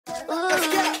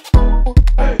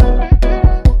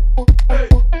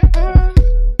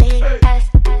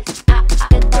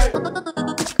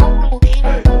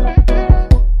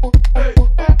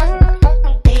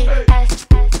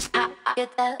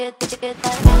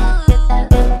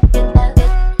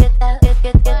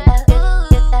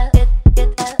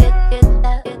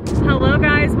Hello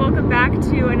guys, welcome back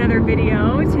to another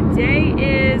video. Today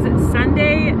is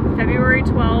Sunday, February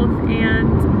 12th,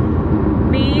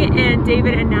 and me and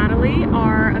David and Natalie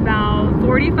are about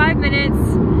 45 minutes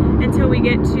until we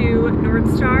get to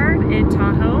Northstar in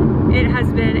Tahoe. It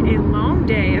has been a long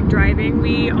day of driving.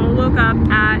 We all woke up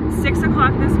at 6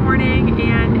 o'clock this morning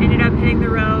and ended up hitting the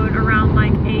road around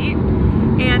like 8.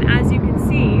 And as you can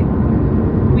see,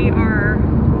 we are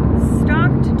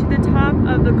stocked to the top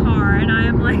of the car, and I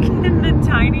am like in the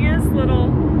tiniest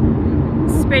little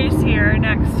space here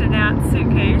next to Nat's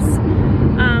suitcase.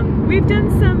 We've done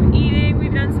some eating,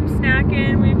 we've done some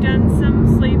snacking, we've done some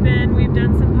sleeping, we've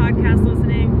done some podcast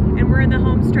listening, and we're in the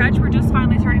home stretch. We're just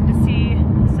finally starting to see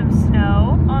some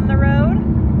snow on the road.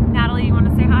 Natalie, you want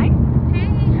to say hi? Hey,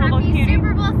 happy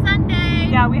Super Bowl Sunday!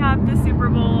 Yeah, we have the Super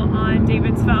Bowl on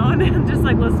David's phone, just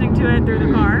like listening to it through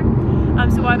the car.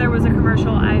 So while there was a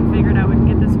commercial, I figured I would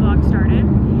get this vlog started.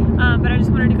 But I just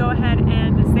wanted to go ahead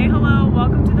and say hello,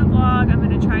 welcome to the vlog. I'm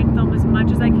going to try and film as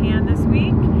much as I can this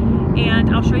week, and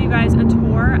I'll show you guys a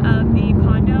tour of the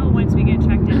condo once we get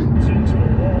checked in.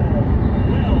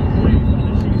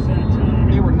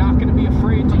 They were not going to be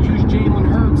afraid to use Jalen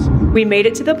Hurts. We made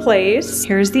it to the place.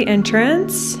 Here's the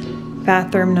entrance.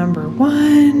 Bathroom number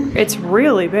 1. It's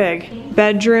really big.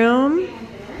 Bedroom.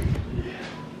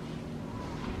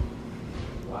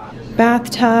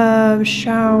 Bathtub,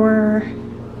 shower.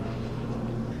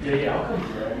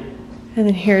 And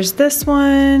then here's this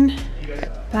one.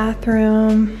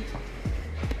 Bathroom.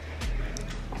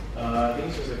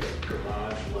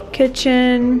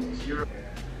 Kitchen.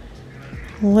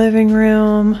 Living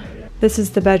room. This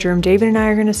is the bedroom David and I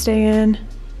are gonna stay in.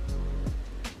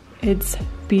 It's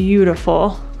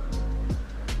beautiful.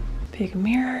 Big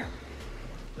mirror.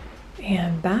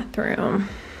 And bathroom.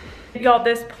 Y'all,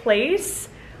 this place,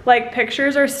 like,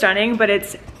 pictures are stunning, but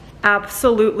it's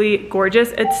absolutely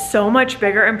gorgeous. It's so much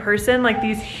bigger in person, like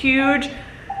these huge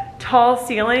tall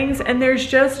ceilings, and there's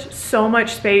just so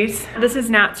much space. This is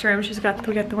Nat's room.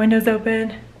 We got the windows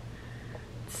open.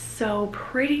 It's so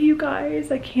pretty, you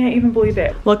guys. I can't even believe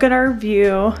it. Look at our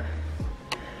view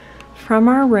from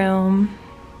our room.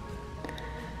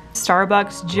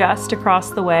 Starbucks just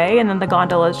across the way, and then the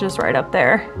gondola is just right up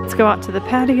there. Let's go out to the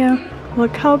patio.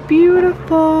 Look how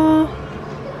beautiful.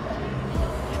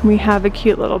 We have a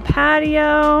cute little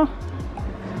patio.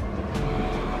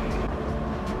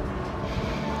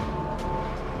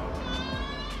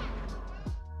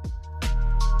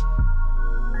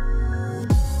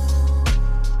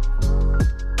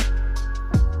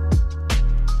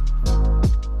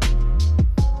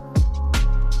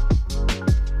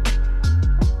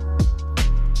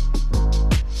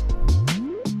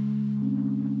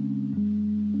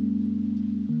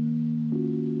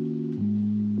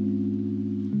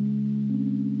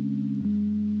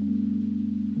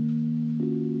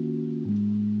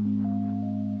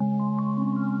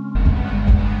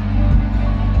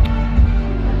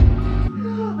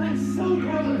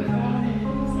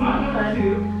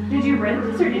 Did you rent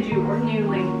this, or did you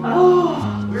like,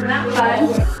 oh, isn't that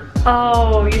fun?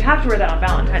 Oh, you have to wear that on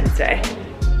Valentine's Day.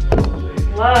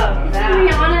 Love that.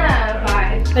 Rihanna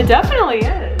vibe. It definitely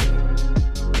is.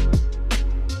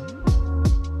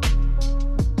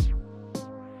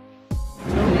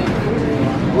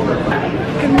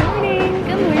 Good morning.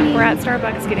 Good morning. We're at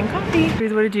Starbucks getting coffee.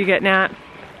 What did you get, Nat?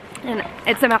 And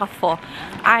it's a mouthful.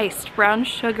 Iced brown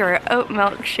sugar, oat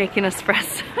milk, shaken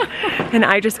espresso. And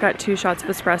I just got 2 shots of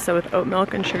espresso with oat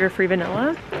milk and sugar-free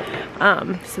vanilla.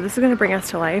 So this is gonna bring us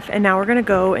to life. And now we're gonna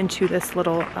go into this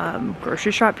little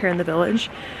grocery shop here in the village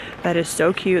that is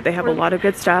so cute. They have a lot of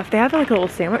good stuff. They have like a little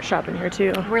sandwich shop in here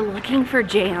too. We're looking for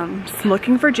jams.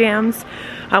 Looking for jams.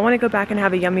 I wanna go back and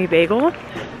have a yummy bagel.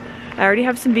 I already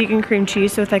have some vegan cream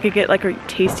cheese, so if I could get like a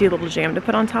tasty little jam to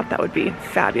put on top, that would be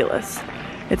fabulous.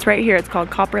 It's right here, it's called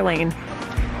Copper Lane.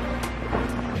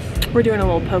 We're doing a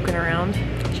little poking around.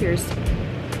 Cheers.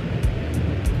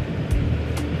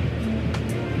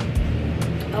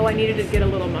 Oh, I needed to get a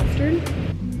little mustard.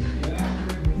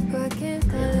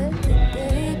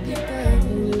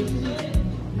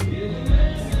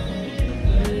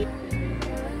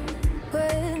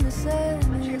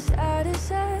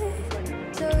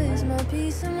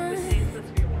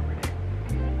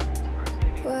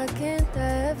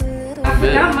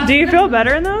 Do you feel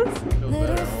better in those?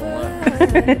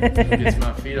 Gets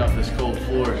my feet off this cold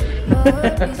floor.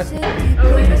 This is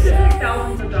like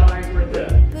thousands of dollars worth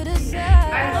of.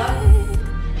 I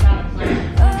love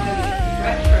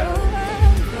retro.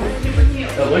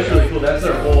 That looks really cool. That's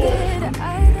their whole.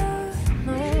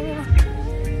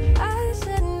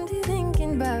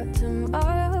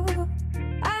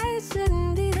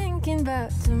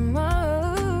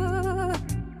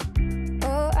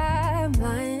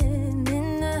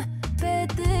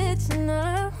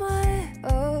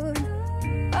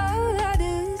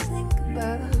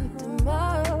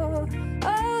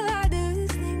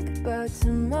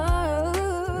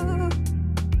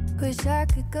 Wish I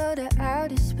could go to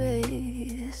outer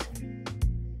space.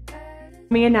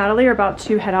 Me and Natalie are about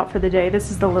to head out for the day.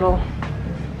 This is the little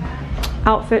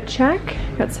outfit check.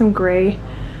 Got some gray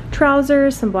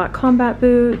trousers, some black combat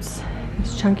boots,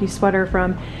 this chunky sweater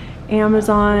from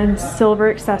Amazon,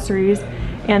 silver accessories,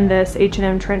 and this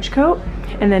H&M trench coat.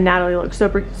 And then Natalie looks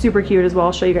super cute as well.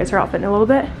 I'll show you guys her outfit in a little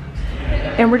bit.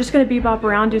 And we're just gonna bebop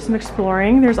around, do some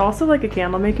exploring. There's also like a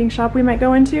candle making shop we might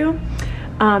go into.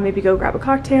 Maybe go grab a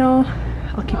cocktail.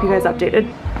 I'll keep you guys updated.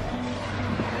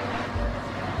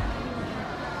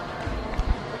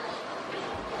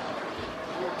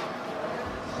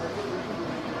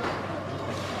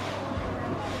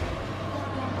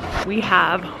 We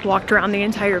have walked around the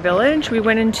entire village. We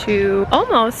went into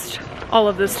almost all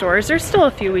of the stores. There's still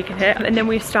a few we can hit. And then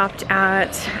we stopped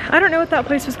at, I don't know what that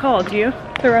place was called. Do you?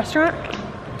 The restaurant?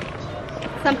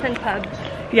 Something pub.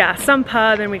 Yeah, some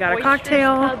pub, and we got a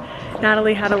cocktail. Pub.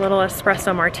 Natalie had a little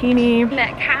espresso martini.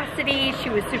 Met Cassidy. She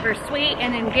was super sweet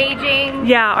and engaging.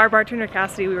 Yeah, our bartender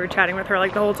Cassidy, we were chatting with her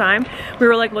like the whole time. We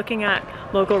were like looking at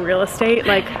local real estate,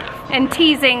 like and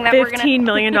teasing that $15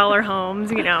 million homes,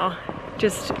 you know,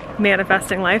 just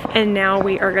manifesting life. And now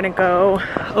we are gonna go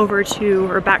over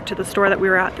to, or back to the store that we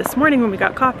were at this morning when we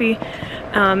got coffee.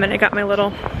 And I got my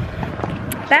little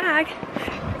bag.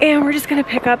 And we're just gonna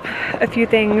pick up a few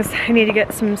things. I need to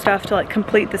get some stuff to like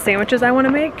complete the sandwiches I wanna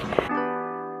make.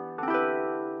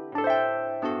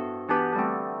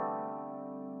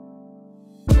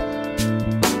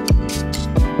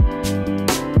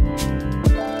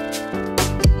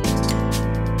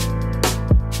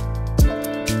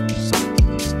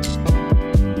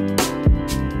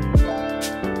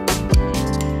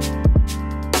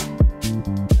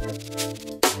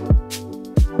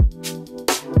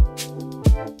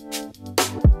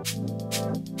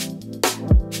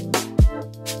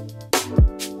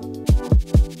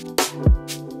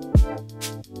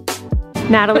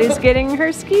 Natalie's getting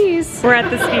her skis. We're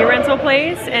at the ski rental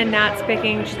place and Nat's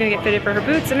picking, she's gonna get fitted for her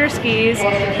boots and her skis.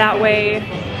 That way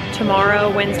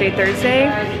tomorrow, Wednesday, Thursday,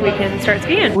 we can start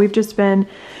skiing. We've just been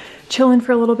chilling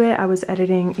for a little bit. I was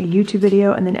editing a YouTube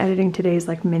video and then editing today's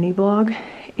like mini vlog.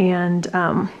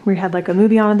 And we had like a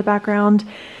movie on in the background.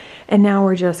 And now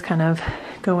we're just kind of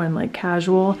going like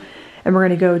casual. And we're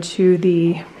gonna go to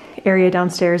the area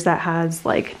downstairs that has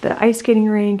like the ice skating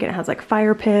rink and it has like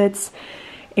fire pits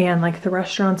and like the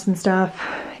restaurants and stuff,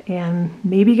 and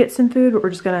maybe get some food, but we're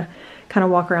just gonna kind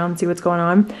of walk around and see what's going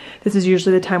on. This is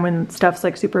usually the time when stuff's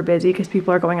like super busy because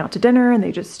people are going out to dinner and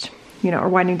they just, you know, are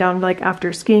winding down like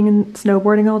after skiing and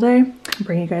snowboarding all day.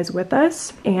 Bring you guys with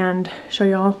us and show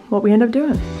y'all what we end up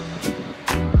doing.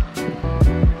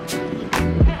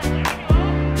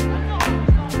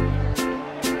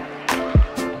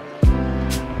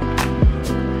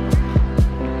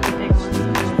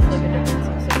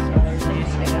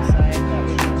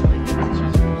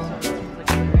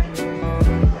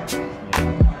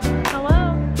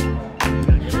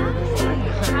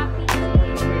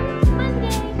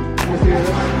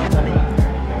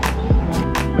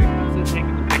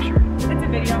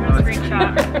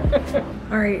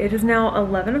 Alright, it is now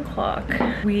 11 o'clock.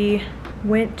 We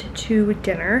went to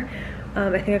dinner. I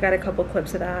think I got a couple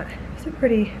clips of that. It was a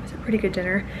pretty good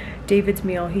dinner. David's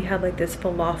meal, he had like this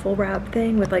falafel wrap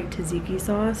thing with like tzatziki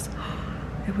sauce.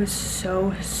 It was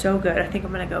so good. I think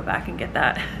I'm gonna go back and get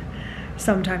that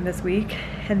sometime this week.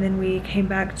 And then we came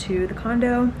back to the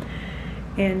condo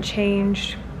and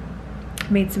changed,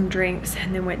 made some drinks,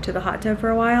 and then went to the hot tub for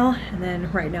a while. And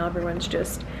then right now everyone's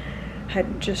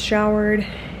had just showered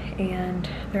and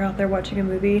they're out there watching a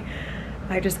movie.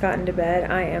 I just got into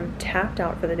bed. I am tapped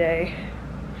out for the day.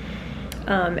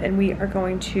 And we are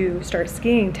going to start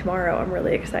skiing tomorrow. I'm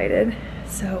really excited.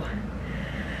 So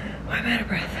I'm out of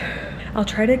breath. I'll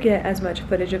try to get as much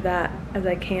footage of that as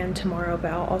I can tomorrow,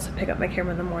 but I'll also pick up my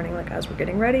camera in the morning like as we're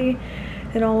getting ready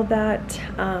and all of that.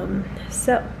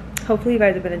 So hopefully you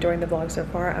guys have been enjoying the vlog so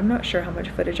far. I'm not sure how much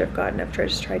footage I've gotten. I've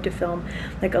just tried to film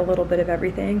like a little bit of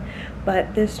everything,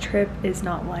 but this trip is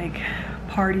not like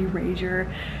party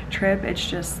rager trip. It's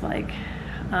just like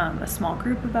a small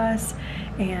group of us,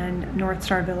 and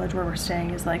Northstar Village where we're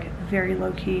staying is like very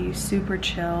low-key, super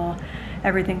chill.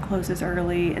 Everything closes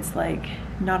early. It's like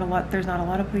there's not a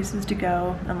lot of places to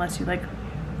go unless you like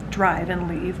drive and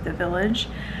leave the village.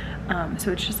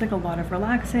 So it's just like a lot of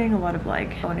relaxing, a lot of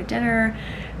like going to dinner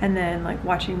and then like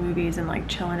watching movies and like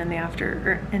chilling in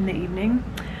the evening.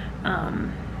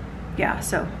 Yeah,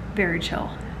 so very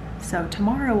chill. So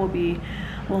tomorrow will be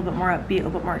a little bit more upbeat, a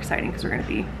little bit more exciting because we're gonna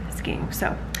be skiing.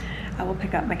 So I will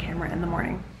pick up my camera in the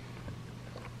morning.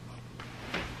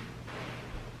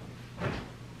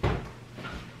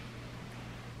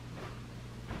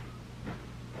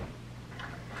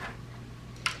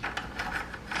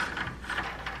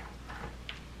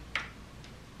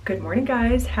 Good morning,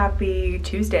 guys. Happy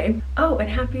Tuesday. Oh, and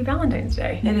happy Valentine's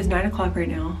Day. It is 9 o'clock right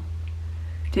now.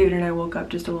 David and I woke up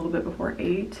just a little bit before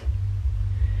 8.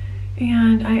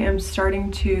 And I am starting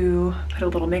to put a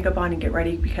little makeup on and get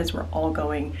ready because we're all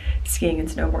going skiing and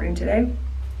snowboarding today.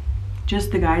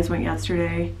 Just the guys went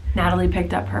yesterday. Natalie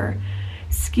picked up her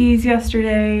skis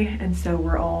yesterday, and so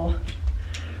we're all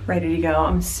ready to go.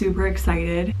 I'm super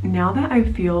excited. Now that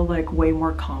I feel like way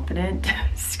more confident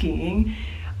skiing,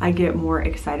 I get more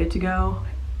excited to go.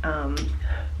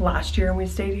 Last year when we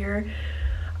stayed here,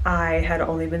 I had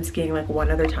only been skiing like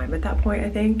one other time at that point, I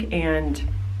think,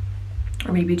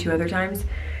 or maybe 2 other times.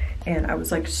 And I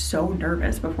was like so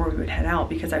nervous before we would head out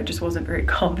because I just wasn't very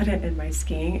confident in my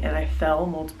skiing, and I fell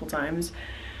multiple times.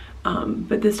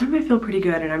 But this time I feel pretty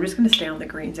good, and I'm just gonna stay on the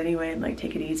greens anyway and like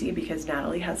take it easy because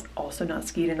Natalie has also not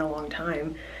skied in a long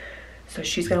time. So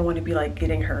she's gonna want to be like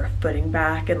getting her footing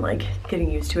back and like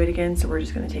getting used to it again. So we're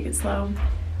just gonna take it slow.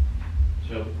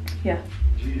 So, Yeah.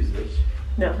 did you use this?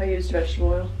 No, I used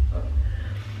vegetable oil.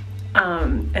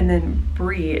 And then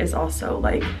Bree is also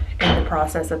like in the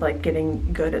process of like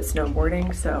getting good at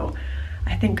snowboarding, so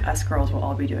I think us girls will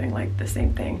all be doing like the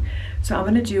same thing. So I'm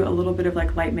gonna do a little bit of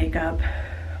like light makeup.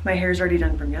 My hair's already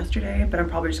done from yesterday, but I'm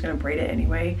probably just gonna braid it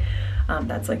anyway.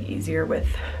 That's like easier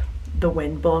with the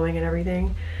wind blowing and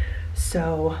everything.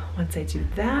 So once I do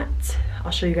that,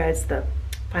 I'll show you guys the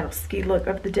final ski look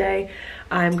of the day.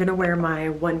 I'm gonna wear my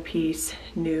one-piece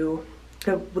the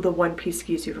one-piece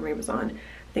ski suit from Amazon.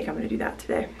 I think I'm gonna do that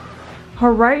today.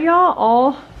 All right, y'all,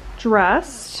 all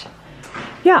dressed.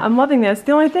 Yeah, I'm loving this.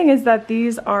 The only thing is that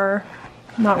these are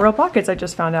not real pockets, I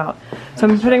just found out. So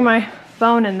I'm putting my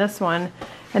phone in this one,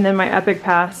 and then my Epic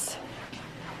Pass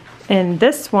in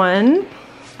this one.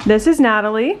 This is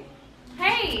Natalie.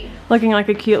 Hey, Looking like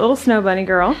a cute little snow bunny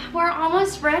girl. we're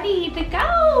almost ready to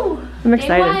go. I'm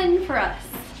excited. Day 1 for us.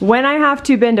 When I have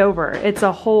to bend over, it's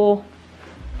a whole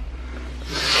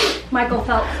Michael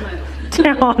Phelps move.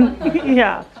 town.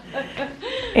 Yeah.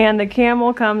 And the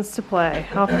camel comes to play.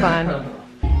 How fun.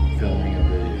 Filming a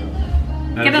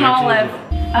video. Get an olive.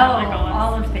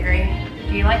 Olive theory.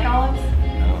 Do you like olives?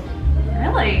 No.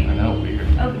 Really? I know, weird.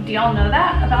 Oh, do y'all know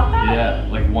that about that? Yeah,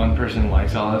 like one person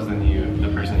likes olives, then the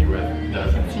person you're with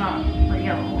doesn't. It's not real.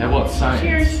 Yeah, well, it's science.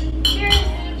 Cheers.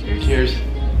 Cheers. Cheers.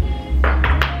 Cheers.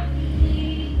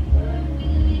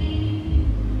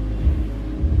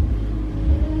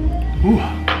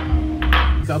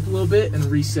 Up a little bit and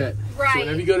reset. Right. So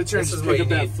whenever you go to turn, just pick up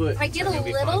that foot. If I get a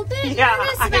little bit Yeah,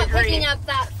 nervous I about agree. picking up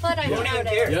that foot, I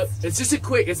notice. Yep. It's just a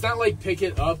quick. It's not like pick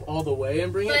it up all the way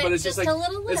and bring it, But but it's just just like a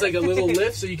little it's lift. like a little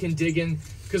lift so you can dig in.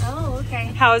 Cause Oh, okay.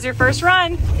 How was your first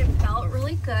run? It felt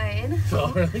really good. it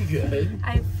felt really good.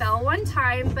 I fell one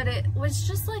time, but it was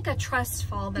just like a trust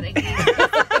fall that I gave.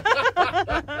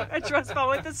 A trust fall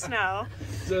with the snow.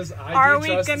 Just, Are do we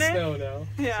trust the gonna- snow now.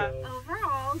 Yeah. So,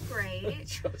 Overall, great.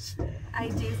 trust fall. I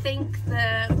do think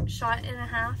the shot and a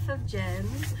half of gin.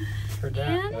 For that,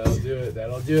 And- that'll do it.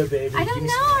 That'll do it, baby. I don't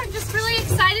know. I'm just really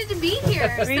excited to be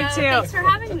here. Me so too. thanks for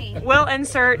having me. We'll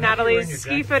insert Natalie's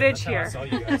ski footage here.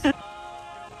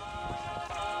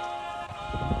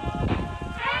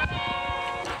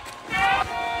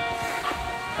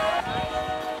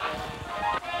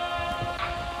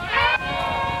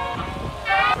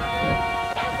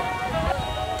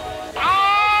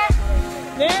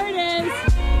 There it is.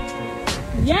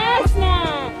 Yes,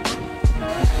 Nat.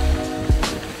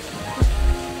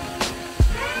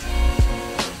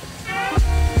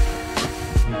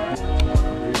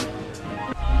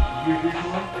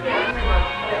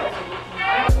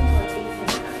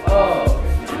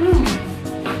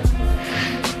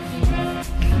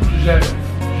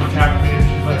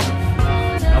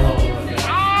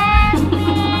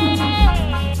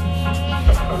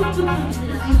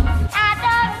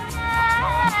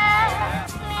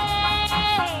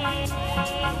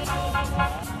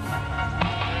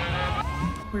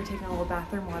 We're taking a little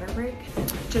bathroom water break.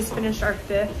 Just finished our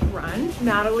 5th run.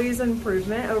 Natalie's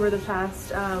improvement over the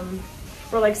past,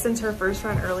 or like since her first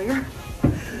run earlier.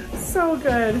 So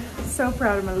good. So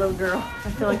proud of my little girl. I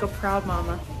feel like a proud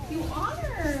mama. You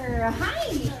are. Hi.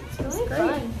 It's really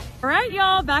fun. All right,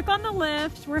 y'all, back on the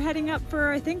lift. We're heading up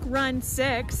for, I think, run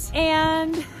 6.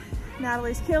 And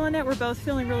Natalie's killing it. We're both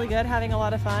feeling really good, having a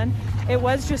lot of fun. It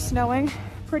was just snowing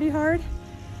pretty hard,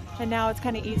 and now it's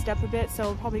kind of eased up a bit, so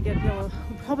we'll probably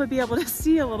be able to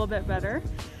see a little bit better.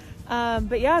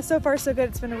 But yeah, so far so good.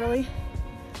 It's been a really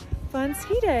fun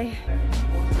ski day.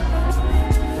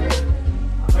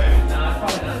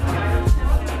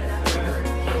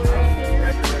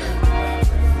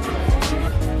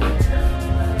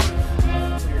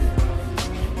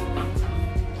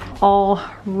 All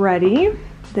ready.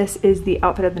 This is the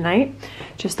outfit of the night.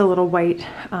 Just a little white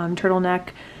turtleneck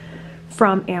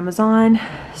from Amazon.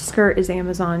 Skirt is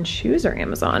Amazon, shoes are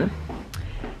Amazon.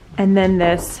 And then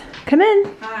this, come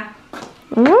in. Hi.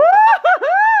 Woo-hoo!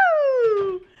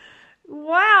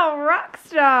 Wow, rock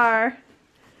star.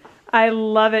 I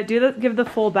love it. Give the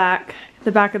full back.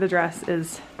 The back of the dress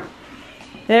is,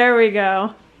 there we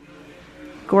go.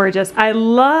 Gorgeous. I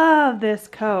love this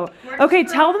coat. Okay,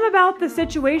 tell them about the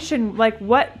situation. Like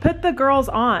put the girls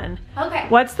on. Okay.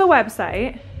 What's the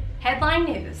website? Headline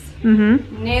News.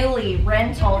 Mm-hmm. Newly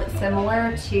rental. It's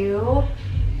similar to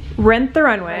Rent the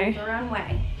Runway. Rent the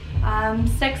Runway.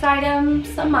 6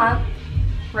 items a month,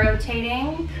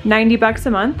 rotating. 90 bucks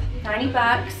a month. 90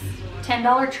 bucks,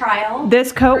 $10 trial.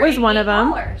 This coat was one of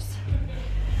them. $8.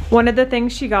 One of the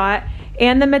things she got,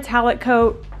 and the metallic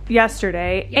coat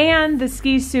yesterday, Yes. and the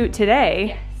ski suit today.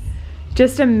 Yes.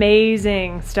 Just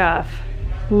amazing stuff.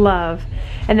 Love.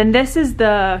 And then this is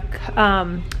the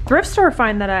thrift store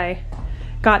find that I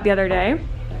got the other day.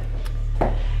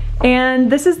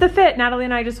 And this is the fit. Natalie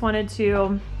and I just wanted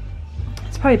to,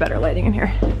 it's probably better lighting in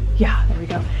here. Yeah, there we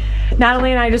go.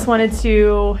 Natalie and I just wanted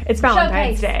to, it's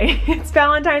Valentine's Day. It's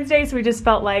Valentine's Day, so we just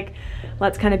felt like,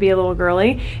 let's kind of be a little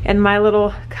girly. And my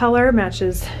little color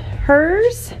matches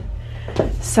hers.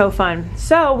 So fun.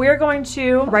 So we're going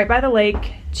to, right by the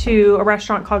lake, to a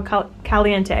restaurant called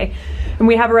Caliente. And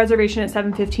we have a reservation at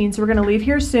 7:15, so we're gonna leave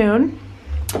here soon.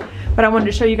 But I wanted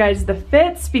to show you guys the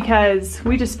fits because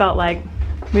we just felt like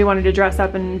we wanted to dress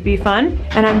up and be fun.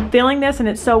 And I'm feeling this and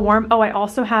it's so warm. Oh, I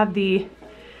also have the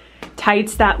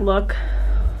tights that look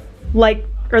like,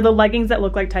 or the leggings that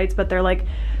look like tights, but they're like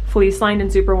fleece lined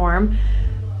and super warm.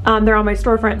 They're on my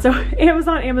storefront. So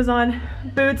Amazon,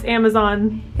 boots,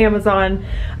 Amazon,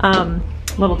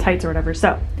 little tights or whatever.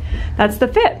 So that's the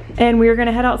fit. And we're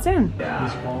gonna head out soon. Kind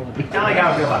of like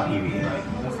how I feel about PB.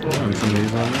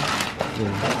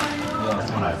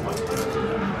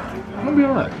 I'm gonna be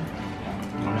alright.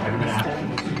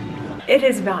 It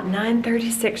is about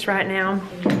 9:36 right now.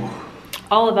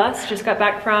 All of us just got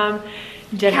back from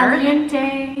dinner.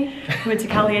 Caliente. Went to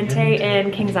Caliente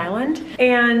in Kings Island.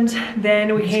 And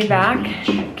then we came back,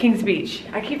 Kings Beach.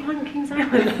 I keep calling it Kings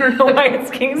Island. I don't know why it's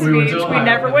Kings Beach. We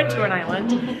never went to an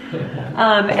island.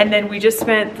 And then we just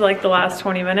spent like the last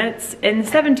 20 minutes in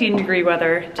 17-degree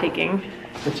weather taking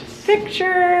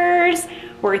pictures.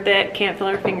 Worth it. Can't feel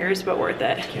our fingers, but worth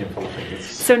it. Can't feel my fingers.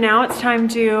 So now it's time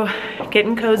to get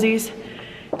in cozies,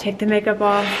 take the makeup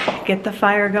off, get the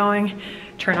fire going,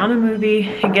 turn on a movie,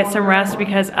 and get some rest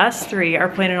because us three are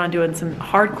planning on doing some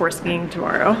hardcore skiing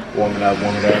tomorrow. Warm it up.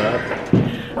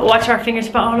 Watch our fingers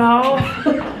fall off.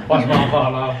 Watch my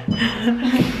fall off.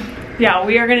 Yeah,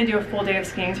 we are gonna do a full day of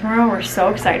skiing tomorrow. We're so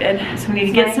excited. So we need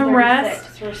to get some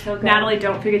rest. We're so good. Natalie,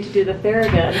 don't forget to do the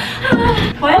Theragun.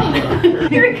 What?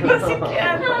 Here it goes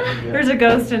again. There's a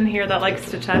ghost in here that likes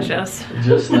to touch us.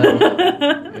 Just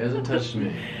now. He hasn't touched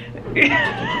me.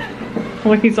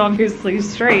 Well, he's obviously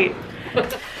straight.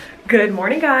 Good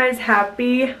morning, guys.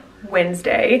 Happy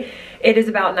Wednesday. It is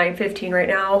about 9:15 right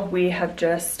now. We have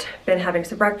just been having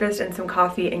some breakfast and some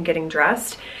coffee and getting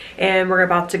dressed. And we're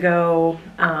about to go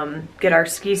get our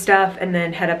ski stuff and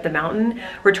then head up the mountain.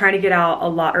 We're trying to get out a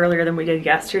lot earlier than we did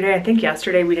yesterday. I think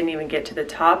yesterday we didn't even get to the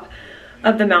top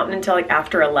of the mountain until like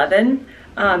after 11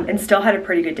 and still had a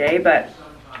pretty good day. But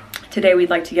today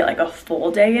we'd like to get like a full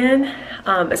day in,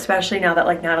 especially now that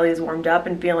like Natalie is warmed up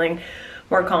and feeling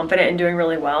more confident and doing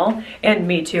really well. And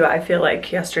me too. I feel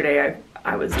like yesterday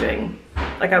I was doing,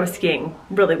 like I was skiing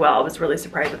really well. I was really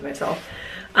surprised with myself.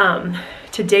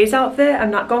 Today's outfit, I'm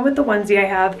not going with the onesie. I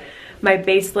have my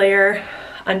base layer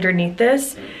underneath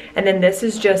this. And then this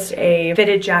is just a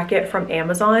fitted jacket from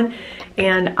Amazon.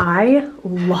 And I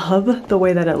love the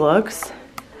way that it looks.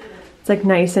 It's like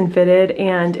nice and fitted.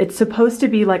 And it's supposed to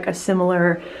be like a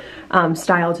similar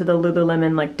style to the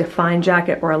Lululemon like Define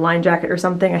jacket or a line jacket or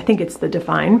something. I think it's the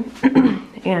Define.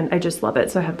 And I just love it.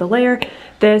 So I have the layer,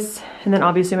 this, and then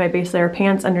obviously my base layer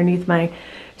pants underneath my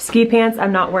ski pants.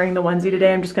 I'm not wearing the onesie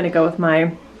today. I'm just gonna go with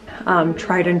my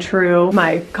tried and true,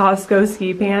 my Costco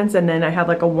ski pants, and then I have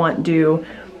like a want do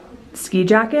ski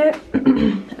jacket.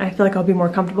 I feel like I'll be more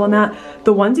comfortable in that.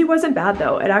 The onesie wasn't bad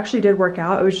though. It actually did work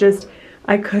out. It was just,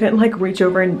 I couldn't like reach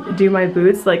over and do my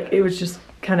boots. Like it was just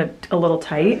kind of a little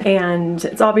tight. And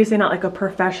it's obviously not like a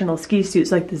professional ski suit.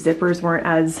 So like the zippers weren't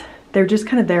as, they're just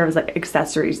kind of there as like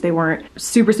accessories. They weren't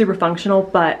super, super functional,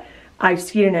 but I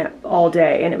skied in it all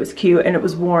day and it was cute and it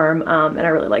was warm, and I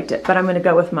really liked it. But I'm gonna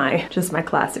go with just my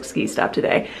classic ski stuff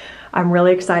today. I'm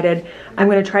really excited. I'm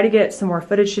gonna try to get some more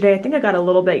footage today. I think I got a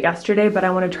little bit yesterday, but I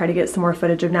wanna try to get some more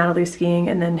footage of Natalie skiing,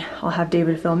 and then I'll have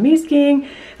David film me skiing,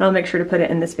 and I'll make sure to put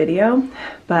it in this video.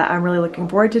 But I'm really looking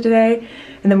forward to today.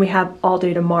 And then we have all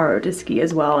day tomorrow to ski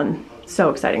as well, and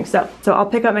so exciting. So I'll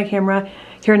pick up my camera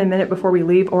here in a minute before we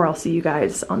leave, or I'll see you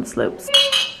guys on the slopes.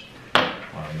 On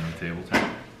the table top.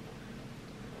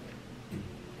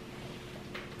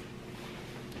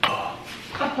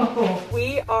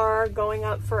 We are going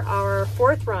up for our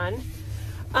 4th run.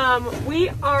 We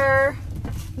are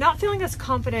not feeling as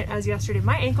confident as yesterday.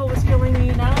 My ankle was killing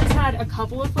me. Natalie's had a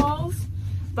couple of falls,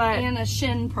 but And a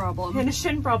shin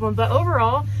problem. But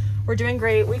overall, we're doing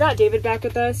great. We got David back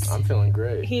with us. I'm feeling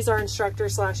great. He's our instructor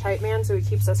slash hype man, so he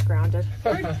keeps us grounded.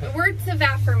 Words of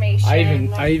affirmation.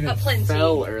 I even aplenty.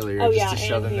 fell earlier Oh, just yeah, to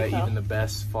show and them he that fell. even the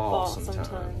best fall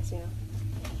sometimes. Yeah.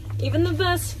 Even the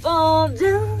best fall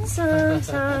down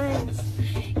sometimes.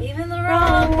 Even the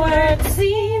Wrong words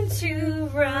seem to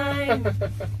rhyme.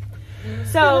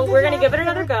 So we're gonna give it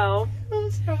another go,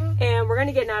 and we're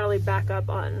gonna get Natalie back up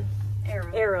on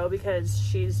Arrow because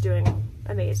she's doing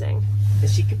amazing.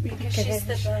 She could be She's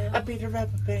the best. I'll be the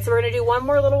rubber band. So we're gonna do one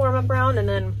more little warm-up round, and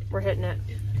then we're hitting it.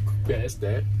 Best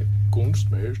that. Gonna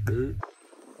smash that.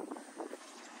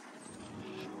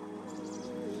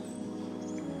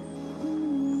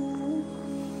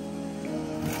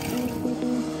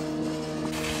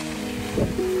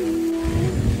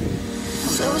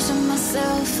 Losing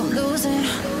myself, I'm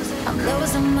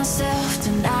losing myself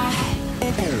tonight.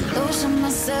 Losing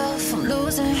myself, I'm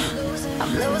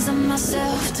losing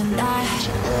myself tonight.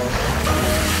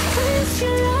 With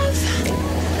your love,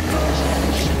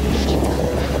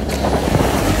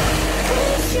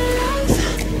 with your love,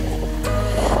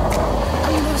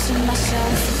 I'm losing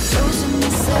myself, I'm losing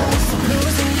myself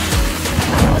tonight.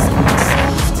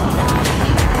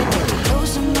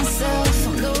 Losing myself,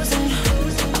 I'm losing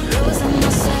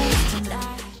myself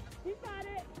tonight. She's got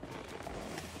it.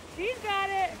 She's got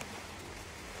it.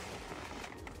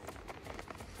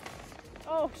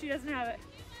 Oh, she doesn't have it.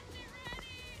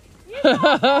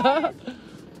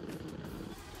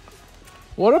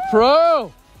 What a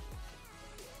pro!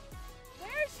 There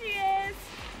she is.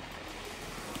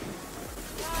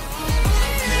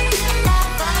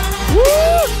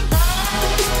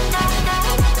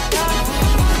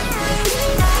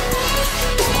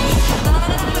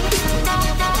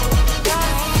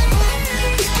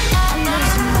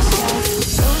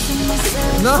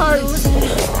 Nice!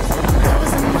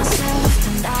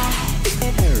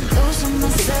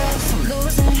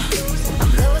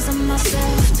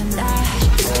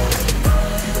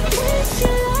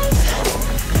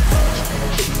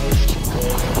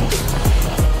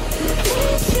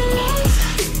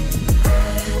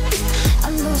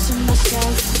 I'm losing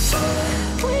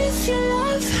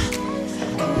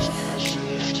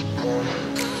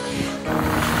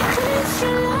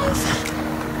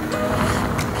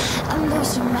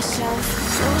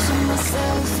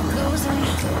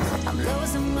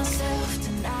myself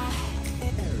tonight.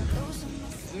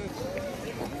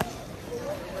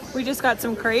 We just got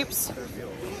some crepes.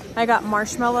 I got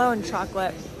marshmallow and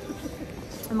chocolate.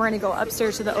 And we're gonna go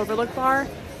upstairs to the overlook bar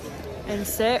and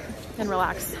sit and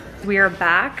relax. We are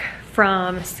back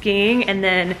from skiing, and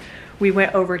then we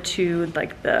went over to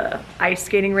like the ice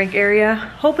skating rink area,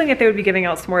 hoping that they would be giving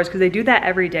out s'mores because they do that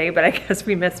every day, but I guess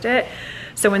we missed it.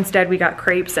 So instead we got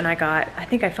crepes, and I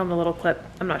think I filmed a little clip,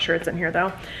 I'm not sure it's in here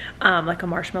though, like a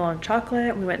marshmallow and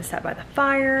chocolate. We went and sat by the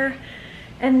fire,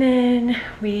 and then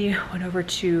we went over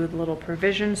to the little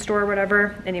provision store or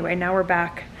whatever. Anyway, now we're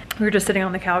back. We were just sitting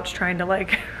on the couch trying to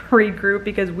like regroup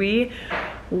because we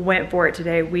went for it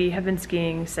today. We have been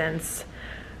skiing since,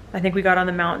 I think we got on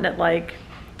the mountain at like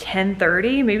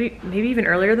 10:30, maybe even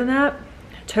earlier than that.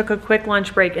 Took a quick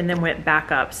lunch break and then went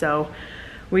back up. So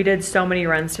we did so many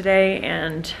runs today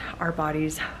and our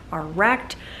bodies are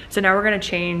wrecked. So now we're gonna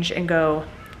change and go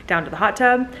down to the hot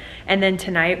tub. And then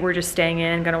tonight we're just staying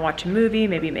in, gonna watch a movie,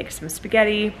 maybe make some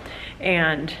spaghetti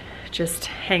and just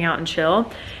hang out and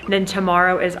chill. And then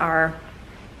tomorrow is our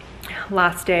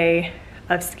last day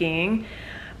of skiing.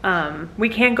 We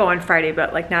can go on Friday,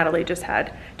 but like Natalie just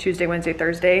had Tuesday, Wednesday,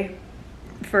 Thursday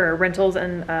for rentals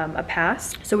and a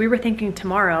pass. So we were thinking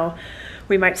tomorrow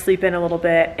we might sleep in a little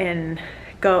bit and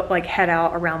go like head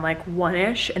out around like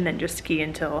 1-ish and then just ski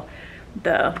until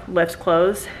the lifts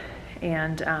close.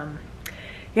 And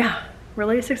yeah,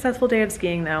 really a successful day of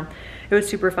skiing though. It was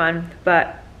super fun,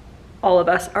 but all of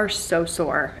us are so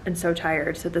sore and so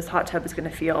tired. So this hot tub is gonna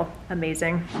feel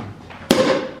amazing.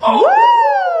 Oh!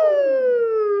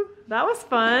 That was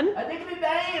fun. I think we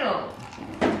bang.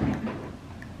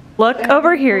 Look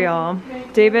over here, y'all.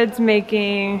 David's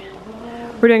making,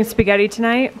 we're doing spaghetti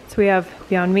tonight. So we have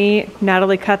Beyond Meat.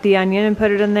 Natalie cut the onion and put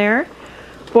it in there.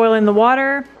 Boiling the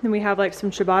water. Then we have like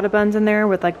some ciabatta buns in there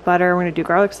with like butter. We're gonna do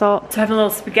garlic salt. So having a little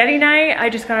spaghetti night. I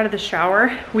just got out of the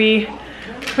shower. We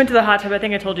went to the hot tub. I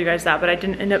think I told you guys that, but I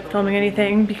didn't end up filming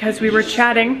anything because we were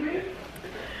chatting.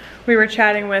 We were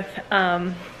chatting with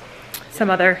some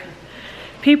other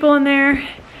people in there.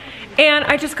 And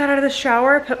I just got out of the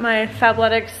shower, put my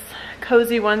Fabletics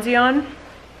cozy onesie on.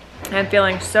 I'm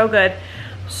feeling so good,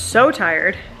 so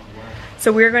tired.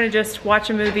 So we're gonna just watch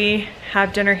a movie,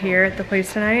 have dinner here at the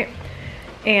place tonight,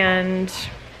 and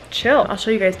chill. I'll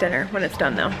show you guys dinner when it's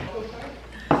done though.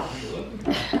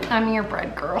 I'm your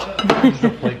bread girl. Just a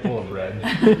plate full of bread.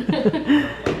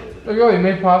 There you go, you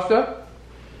made pasta?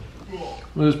 Well,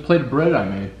 this plate of bread I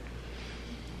made.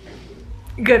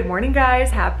 Good morning, guys.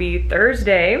 Happy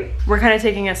Thursday. We're kind of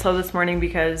taking it slow this morning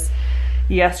because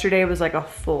yesterday was like a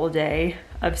full day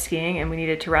of skiing and we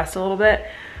needed to rest a little bit.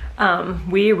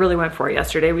 We really went for it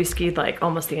yesterday. We skied like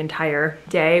almost the entire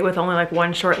day with only like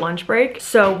one short lunch break.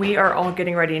 So we are all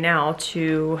getting ready now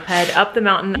to head up the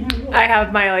mountain. I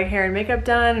have my like hair and makeup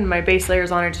done and my base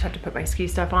layers on. I just have to put my ski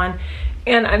stuff on.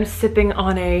 And I'm sipping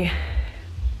on a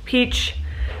peach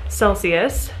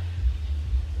Celsius,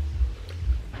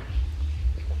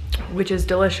 which is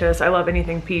delicious. I love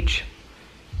anything peach.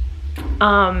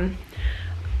 I'm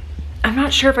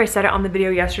not sure if I said it on the video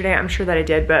yesterday. I'm sure that I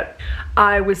did, but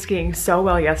I was skiing so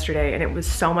well yesterday and it was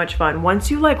so much fun. Once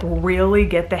you like really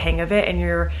get the hang of it and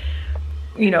you're,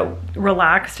 you know,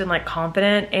 relaxed and like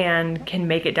confident and can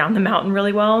make it down the mountain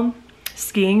really well,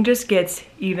 skiing just gets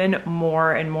even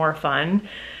more and more fun.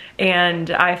 And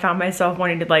I found myself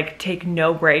wanting to like take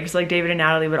no breaks. Like David and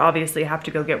Natalie would obviously have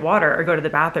to go get water or go to the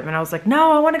bathroom. And I was like,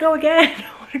 no, I want to go again.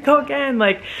 I want to go again.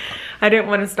 Like I didn't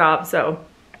want to stop. So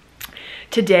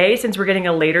today, since we're getting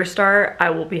a later start,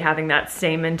 I will be having that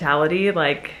same mentality.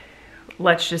 Like,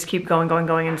 let's just keep going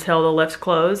until the lifts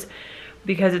close.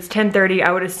 Because it's 10:30,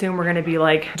 I would assume we're gonna be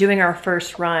like doing our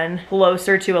first run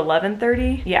closer to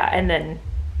 11:30. Yeah, and then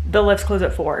the lifts close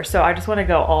at 4. So I just wanna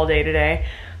go all day today.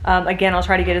 Again, I'll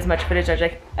try to get as much footage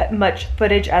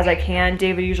as I can.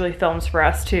 David usually films for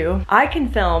us too. I can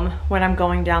film when I'm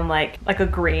going down like a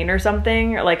green or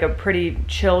something, or like a pretty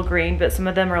chill green, but some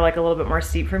of them are like a little bit more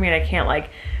steep for me and I can't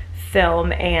like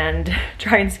film and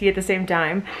try and ski at the same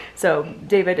time. So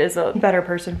David is a better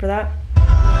person for that.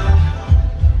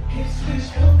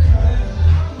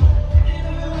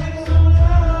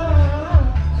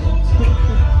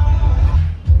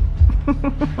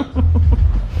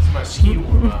 It's my ski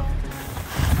warm up.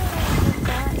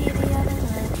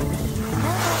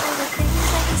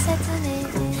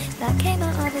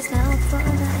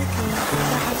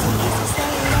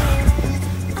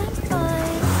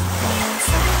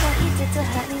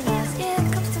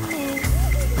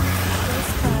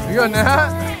 You got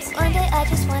that? One day I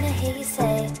just wanna hear you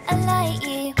say, I like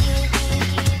you.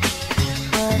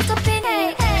 What's up in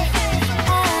you?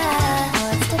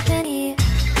 What's up in you?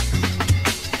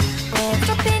 What's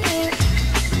up in you?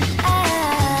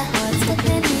 What's up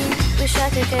in you? Wish I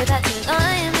could go back to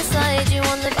lying beside you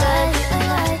on the bed. I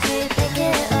like you, pick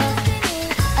it up.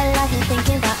 I like you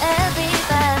thinking about every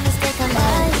bad mistake I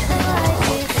made. I like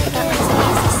you, pick it up.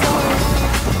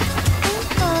 I'm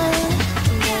fine.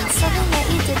 And then something that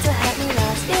you did to hurt me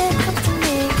last year comes to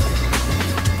me.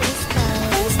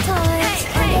 These times,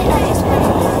 I just want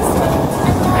to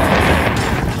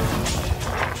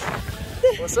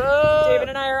What's up? David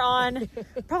and I are on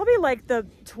probably like the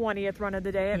 20th run of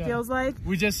the day, it feels like.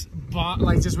 We just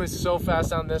went so fast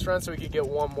down this run so we could get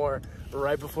one more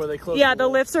right before they close. Yeah, the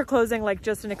lifts are closing like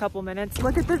just in a couple minutes.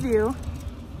 Look at the view.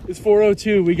 It's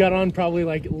 4:02. We got on probably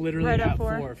like literally Right at at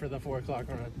 4. 4 for the 4 o'clock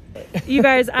run. You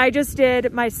guys, I just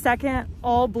did my second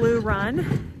all blue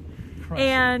run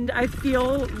and I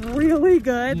feel really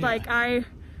good. Yeah. Like I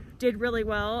did really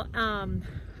well.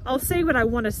 I'll say what I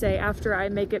want to say after I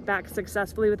make it back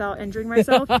successfully without injuring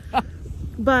myself.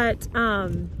 But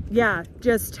yeah,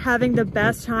 just having the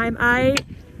best time.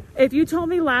 If you told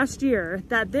me last year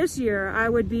that this year I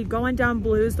would be going down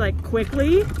blues like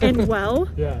quickly and well,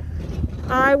 Yeah.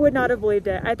 I would not have believed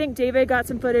it. I think David got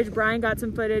some footage, Brian got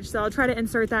some footage, so I'll try to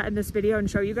insert that in this video and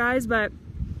show you guys, but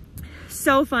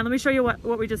so fun. Let me show you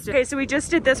what we just did. Okay, so we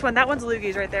just did this one. That one's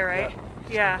Loogies right there, right?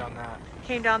 Yeah.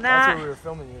 Came down that. That's where we were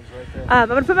filming you, right there. I'm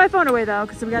gonna put my phone away though,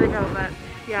 because we gotta go, but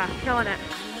yeah, killing it.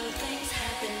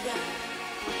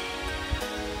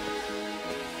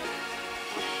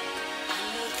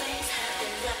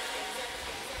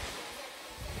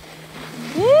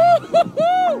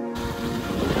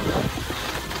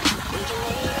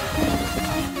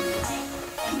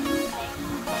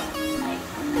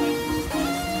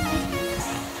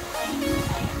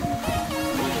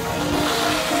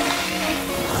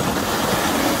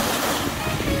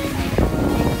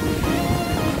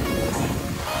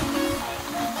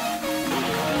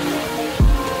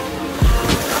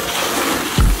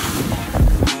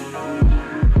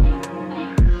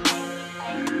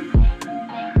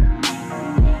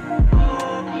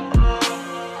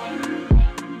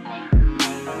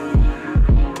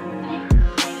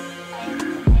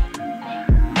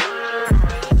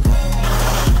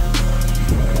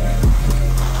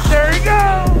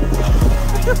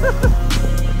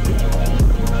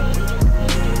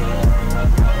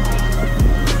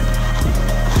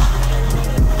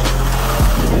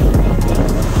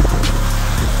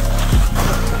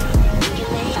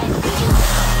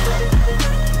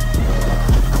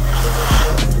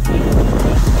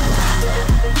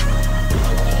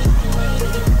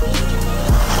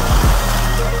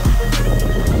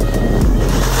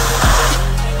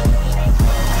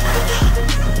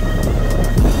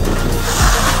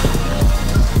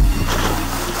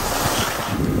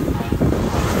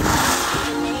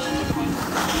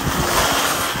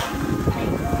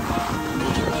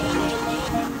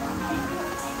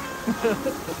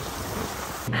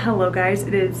 Hello guys,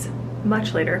 it is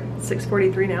much later,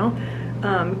 6:43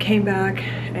 now. Came back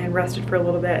and rested for a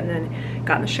little bit and then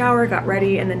got in the shower, got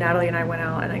ready, and then Natalie and I went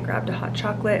out and I grabbed a hot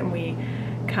chocolate and we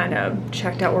kind of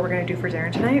checked out what we're gonna do for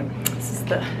Zarin tonight. This is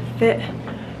the fit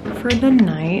for the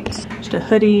night. Just a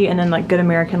hoodie and then like good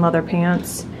American leather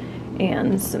pants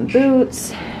and some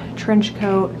boots, trench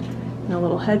coat, and a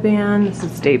little headband. This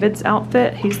is David's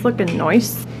outfit. He's looking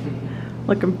nice,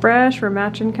 looking fresh. We're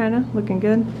matching kind of, looking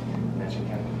good.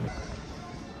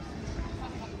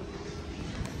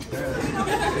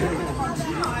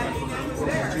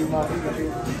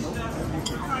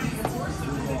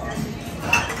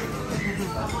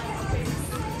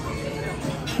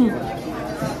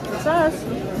 What's us?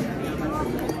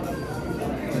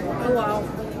 Oh wow.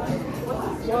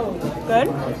 Whoa. Good?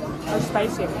 Or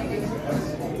spicy?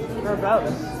 Or both?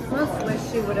 Most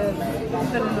wish she would have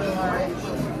been a little large.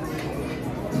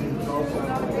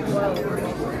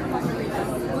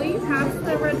 Will you pass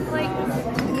the red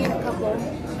flakes? We need a couple.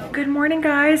 Good morning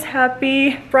guys,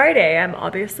 happy Friday. I'm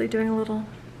obviously doing a little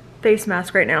face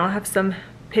mask right now. I have some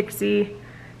Pixie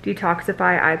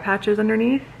Detoxify eye patches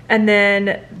underneath. And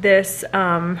then this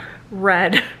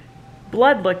red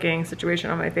blood looking situation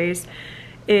on my face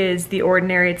is The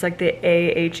Ordinary. It's like the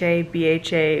AHA,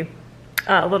 BHA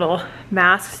little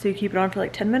mask. So you keep it on for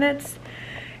like 10 minutes.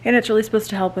 And it's really supposed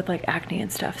to help with like acne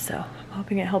and stuff. So I'm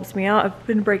hoping it helps me out. I've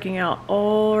been breaking out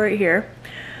all right here.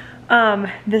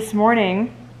 This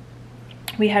morning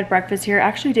we had breakfast here.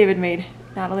 Actually, David made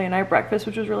Natalie and I breakfast,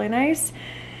 which was really nice.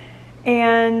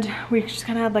 And we just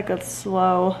kind of had like a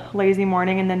slow, lazy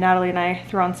morning. And then Natalie and I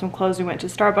threw on some clothes. We went to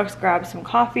Starbucks, grabbed some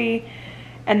coffee,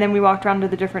 and then we walked around to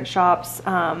the different shops.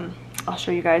 I'll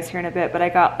show you guys here in a bit, but I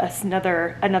got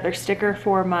another sticker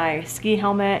for my ski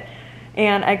helmet,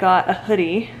 and I got a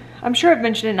hoodie. I'm sure I've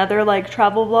mentioned in other like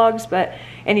travel vlogs, but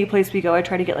any place we go, I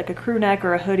try to get like a crew neck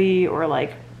or a hoodie or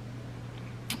like,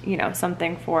 you know,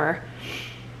 something for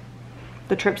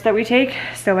the trips that we take.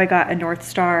 So I got a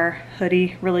Northstar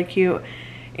hoodie, really cute,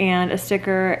 and a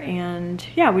sticker, and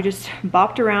yeah, we just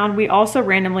bopped around. We also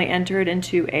randomly entered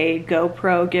into a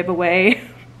GoPro giveaway.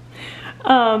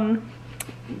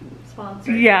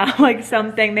 Sponsored. Yeah, like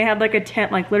something. They had like a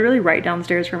tent like literally right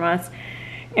downstairs from us,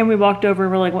 and we walked over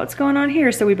and we're like, what's going on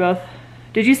here? So we both,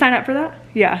 did you sign up for that?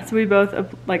 Yeah, so we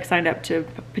both like signed up to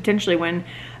potentially win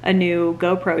a new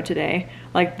GoPro today,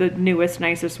 like the newest,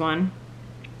 nicest one.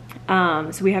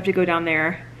 So we have to go down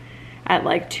there at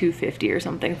like 2:50 or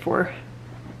something for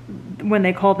when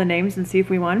they call the names and see if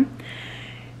we won.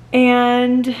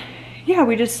 And yeah,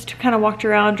 we just kind of walked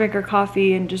around, drank our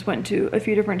coffee, and just went to a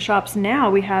few different shops.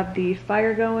 Now we have the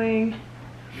fire going.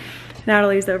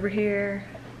 Natalie's over here.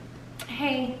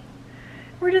 Hey.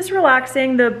 We're just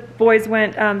relaxing. The boys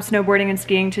went snowboarding and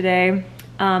skiing today.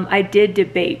 I did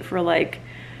debate for like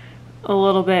a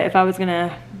little bit if I was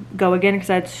gonna go again because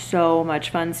I had so much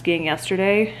fun skiing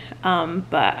yesterday,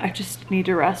 but I just need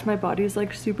to rest. My body's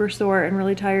like super sore and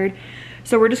really tired,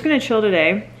 so we're just gonna chill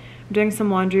today. I'm doing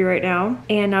some laundry right now,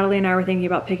 and Natalie and I were thinking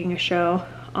about picking a show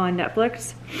on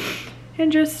Netflix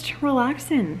and just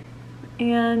relaxing.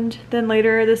 And then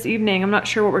later this evening, I'm not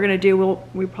sure what we're gonna do.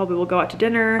 We probably will go out to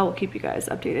dinner. I'll keep you guys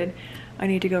updated. I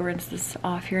need to go rinse this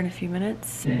off here in a few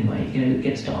minutes. Anyway, you know, it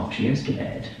gets dark, she goes to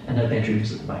bed, and her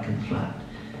bedroom's at the back of the flat.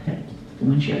 And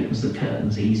when she opens the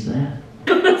curtains, he's there.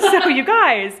 So you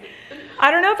guys,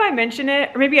 I don't know if I mentioned it,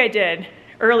 or maybe I did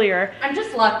earlier. I'm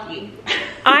just lucky.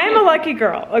 I am a lucky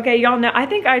girl, okay? Y'all know, I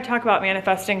think I talk about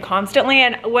manifesting constantly,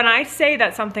 and when I say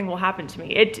that something will happen to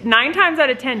me, it 9 times out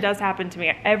of 10 does happen to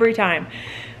me every time.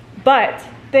 But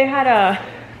they had a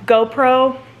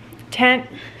GoPro tent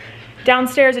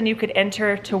downstairs, and you could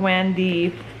enter to win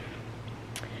the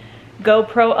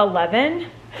GoPro 11.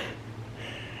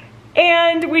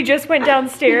 And we just went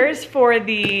downstairs for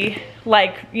the,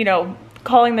 like, you know,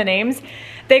 calling the names.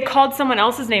 They called someone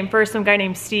else's name first, some guy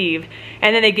named Steve,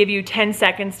 and then they give you 10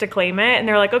 seconds to claim it. And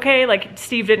they're like, okay, like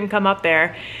Steve didn't come up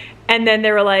there. And then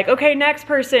they were like, okay, next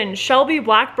person, Shelby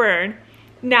Blackburn.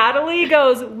 Natalie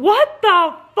goes, "What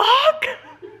the fuck?"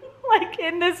 Like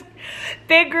in this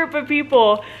big group of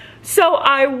people. So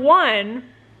I won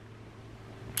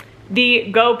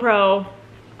the GoPro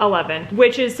 11,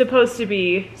 which is supposed to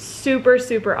be super,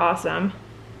 super awesome.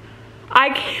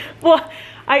 I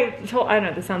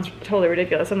know this sounds totally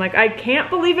ridiculous. I'm like, I can't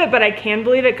believe it, but I can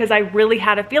believe it because I really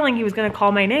had a feeling he was gonna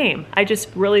call my name. I just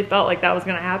really felt like that was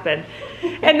gonna happen.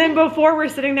 And then before we're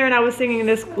sitting there and I was singing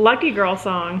this Lucky Girl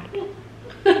song.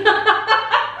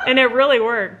 And it really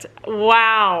worked.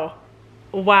 Wow.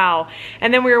 Wow.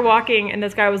 And then we were walking and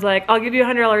this guy was like, "I'll give you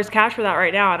 $100 cash for that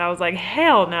right now." And I was like,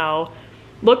 hell no.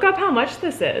 Look up how much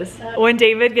this is. When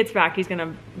David gets back, he's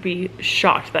gonna be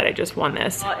shocked that I just won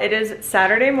this. It is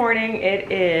Saturday morning.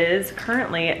 It is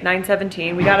currently at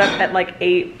 9:17. We got up at like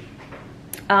 8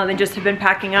 and just have been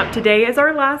packing up. Today is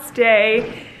our last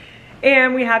day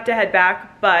and we have to head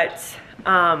back, but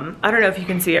I don't know if you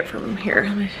can see it from here.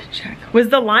 Let me check. Was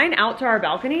the line out to our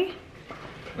balcony?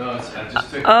 No, I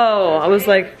just took. Oh, I was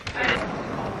like,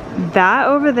 that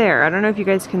over there, I don't know if you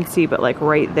guys can see, but like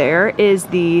right there is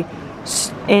the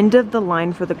end of the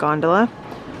line for the gondola.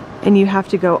 And you have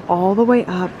to go all the way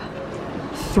up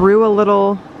through a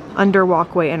little under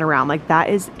walkway and around. Like that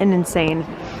is an insane,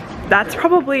 that's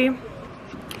probably,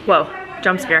 whoa,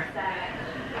 jump scare.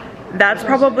 That's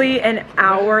probably an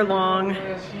hour long,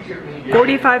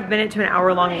 45 minute to an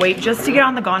hour long wait just to get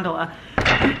on the gondola.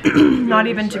 Not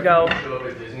even to go,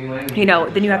 you know,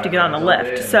 then you have to get on the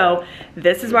lift. So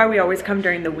this is why we always come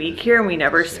during the week here and we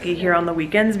never ski here on the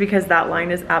weekends, because that line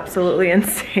is absolutely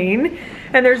insane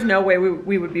and there's no way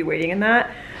we would be waiting in that.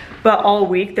 But all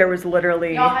week there was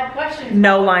literally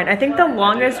no line. I think the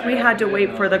longest we had to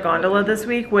wait for the gondola this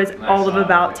week was all of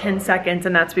about 10 seconds,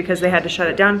 and that's because they had to shut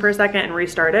it down for a second and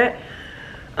restart it.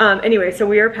 Anyway, so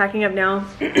we are packing up now.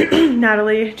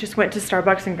 Natalie just went to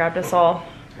Starbucks and grabbed us all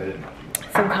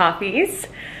some coffees.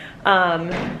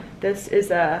 This is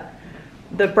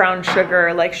the brown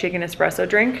sugar like shaken espresso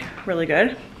drink, really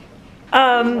good.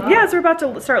 Yeah, so we're about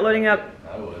to start loading up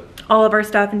all of our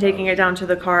stuff and taking it down to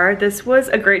the car. This was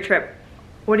a great trip.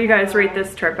 What do you guys rate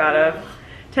this trip out of?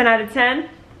 10 out of 10?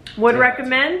 Would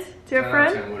recommend to a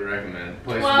friend? 10 would recommend.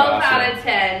 12 out of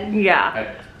 10. Yeah. Had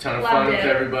a ton of Loved fun with it.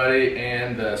 everybody,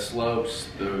 and the slopes,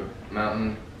 the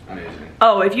mountain, amazing.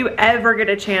 Oh, if you ever get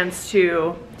a chance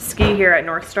to ski here at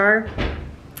Northstar,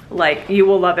 like you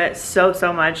will love it so,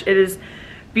 so much. It is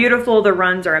beautiful, the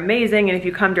runs are amazing, and if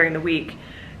you come during the week,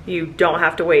 you don't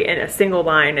have to wait in a single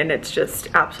line, and it's just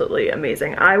absolutely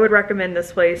amazing. I would recommend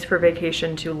this place for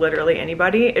vacation to literally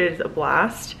anybody. It is a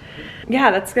blast.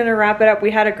 Yeah, that's gonna wrap it up. We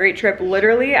had a great trip.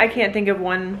 Literally, I can't think of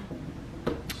one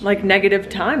like negative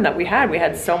time that we had. We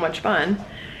had so much fun.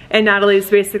 And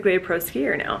Natalie's basically a pro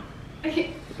skier now.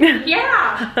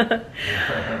 Yeah.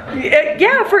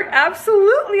 Yeah,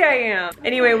 absolutely I am.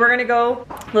 Anyway, we're gonna go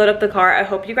load up the car. I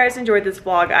hope you guys enjoyed this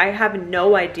vlog. I have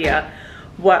no idea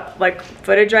what like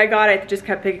footage I got. I just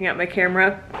kept picking up my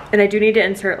camera, and I do need to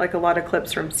insert like a lot of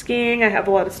clips from skiing. I have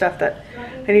a lot of stuff that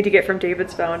I need to get from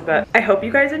David's phone, but I hope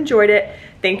you guys enjoyed it.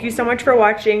 Thank you so much for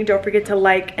watching. Don't forget to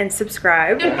like and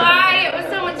subscribe. Goodbye, it was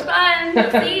so much fun.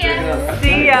 See ya.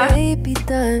 See ya. Baby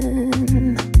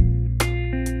done.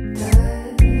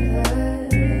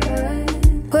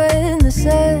 When the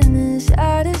sun is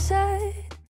out